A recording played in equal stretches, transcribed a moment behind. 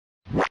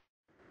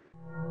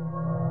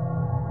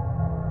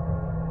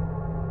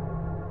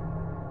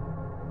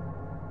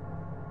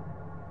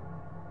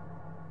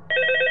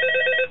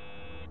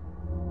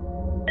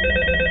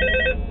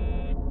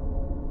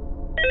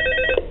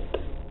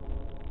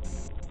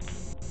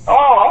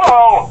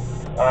Hello.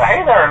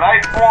 Hey there,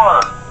 Night 4.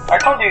 I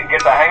told you you'd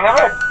get the hang of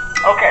it.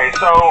 Okay,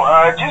 so,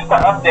 just to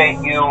update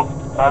you,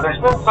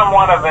 there's been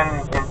somewhat of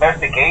an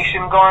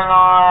investigation going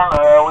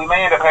on. We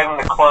may end up having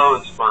to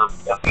close for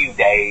a few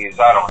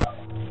days. I don't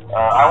know.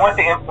 I want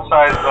to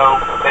emphasize, though,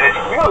 that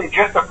it's really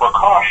just a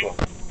precaution.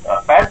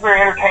 Fazbear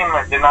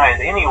Entertainment denies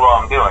any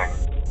wrongdoing.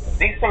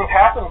 These things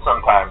happen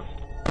sometimes.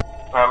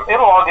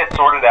 It'll all get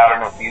sorted out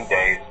in a few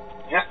days.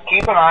 Just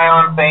keep an eye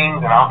on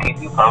things, and I'll keep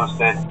you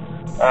posted.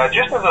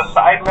 Just as a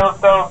side note,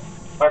 though,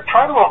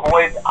 try to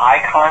avoid eye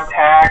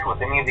contact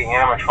with any of the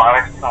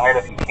animatronics tonight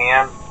if you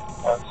can.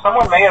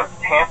 Someone may have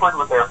tampered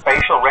with their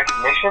facial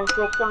recognition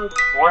systems.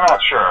 We're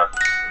not sure.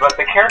 But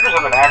the characters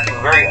have been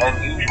acting very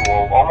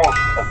unusual, almost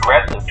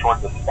aggressive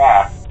towards the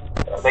staff.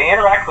 They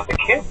interact with the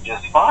kids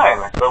just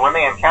fine, but when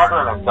they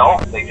encounter an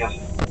adult, they just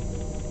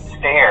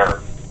stare.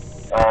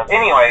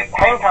 Anyway,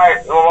 hang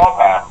tight, it'll all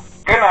pass.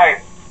 Good night.